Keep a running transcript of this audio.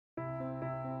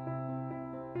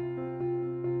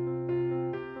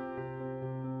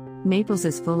Naples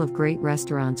is full of great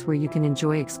restaurants where you can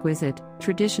enjoy exquisite,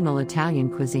 traditional Italian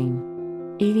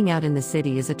cuisine. Eating out in the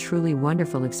city is a truly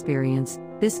wonderful experience.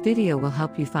 This video will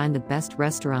help you find the best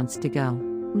restaurants to go.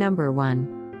 Number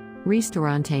 1.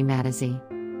 Ristorante Matizzi.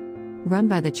 Run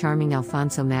by the charming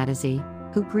Alfonso Matizzi,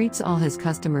 who greets all his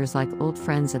customers like old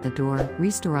friends at the door,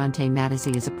 Ristorante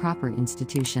Matizzi is a proper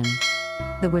institution.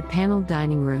 The wood-paneled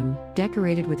dining room,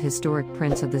 decorated with historic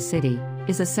prints of the city,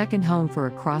 is a second home for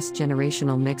a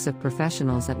cross-generational mix of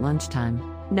professionals at lunchtime.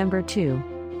 Number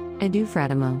 2. Edu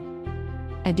Fratimo.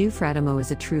 Edu Fratimo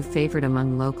is a true favorite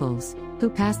among locals, who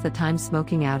pass the time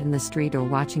smoking out in the street or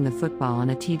watching the football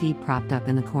on a TV propped up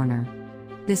in the corner.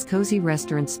 This cozy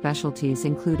restaurant's specialties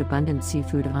include abundant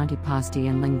seafood antipasti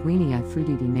and linguine ai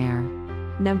frutti di mare.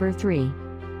 Number 3.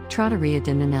 Trattoria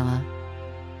di Ninella.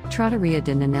 Trattoria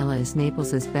di Ninella is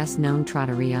Naples' best-known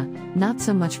trattoria, not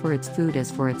so much for its food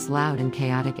as for its loud and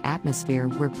chaotic atmosphere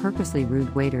where purposely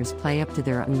rude waiters play up to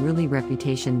their unruly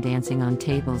reputation dancing on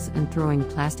tables and throwing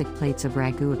plastic plates of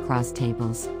ragu across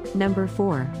tables. Number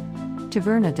 4.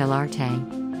 Taverna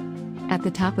dell'Arte. At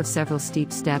the top of several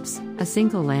steep steps, a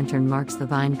single lantern marks the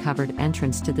vine-covered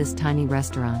entrance to this tiny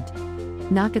restaurant.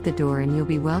 Knock at the door and you'll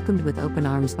be welcomed with open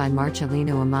arms by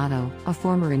Marcellino Amato, a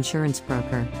former insurance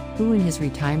broker, who in his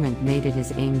retirement made it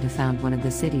his aim to found one of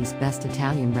the city's best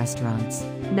Italian restaurants.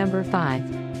 Number 5.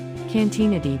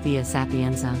 Cantina di Via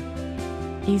Sapienza.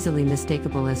 Easily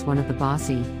mistakable as one of the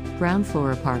bossy,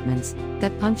 ground-floor apartments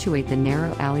that punctuate the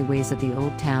narrow alleyways of the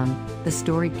Old Town, the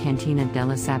storied Cantina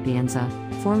della Sapienza,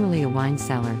 formerly a wine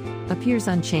cellar, appears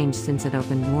unchanged since it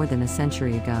opened more than a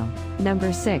century ago.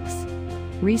 Number 6.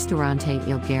 Ristorante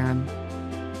Il Garum.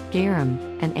 Garum,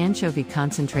 an anchovy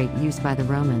concentrate used by the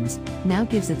Romans, now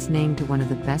gives its name to one of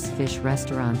the best fish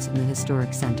restaurants in the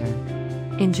historic center.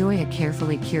 Enjoy a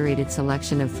carefully curated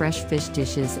selection of fresh fish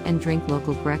dishes and drink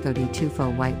local Greco di Tufo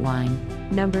white wine.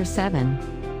 Number 7.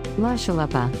 La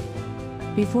Chalupa.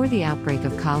 Before the outbreak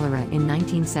of cholera in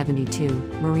 1972,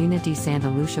 Marina di Santa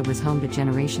Lucia was home to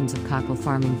generations of cockle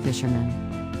farming fishermen.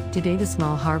 Today the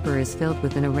small harbor is filled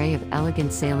with an array of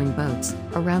elegant sailing boats,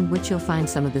 around which you'll find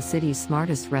some of the city's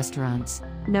smartest restaurants.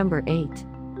 Number 8.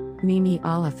 Mimi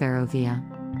alla Ferrovia.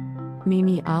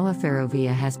 Mimi alla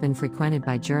Ferrovia has been frequented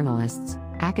by journalists,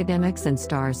 academics and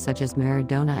stars such as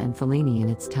Maradona and Fellini in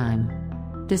its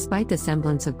time. Despite the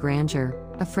semblance of grandeur,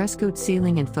 a frescoed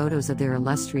ceiling and photos of their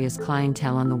illustrious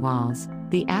clientele on the walls,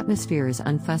 the atmosphere is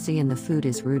unfussy and the food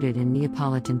is rooted in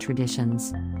Neapolitan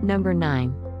traditions. Number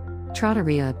 9.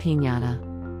 Trattoria Piñata.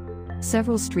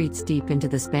 Several streets deep into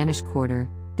the Spanish Quarter,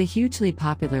 the hugely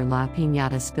popular La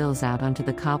Piñata spills out onto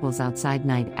the cobbles outside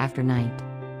night after night.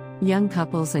 Young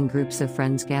couples and groups of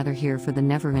friends gather here for the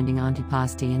never-ending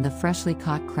antipasti and the freshly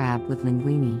caught crab with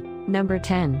linguine. Number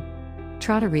 10.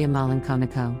 Trattoria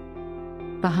Malinconico.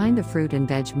 Behind the fruit and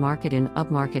veg market in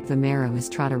Upmarket Vomero is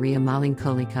Trattoria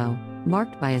Malinconico,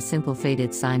 marked by a simple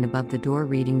faded sign above the door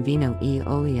reading Vino e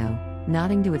Olio,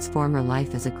 nodding to its former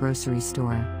life as a grocery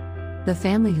store. The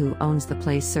family who owns the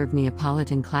place serve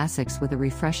Neapolitan classics with a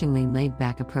refreshingly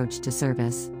laid-back approach to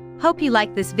service. Hope you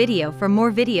like this video. For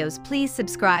more videos, please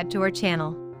subscribe to our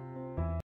channel.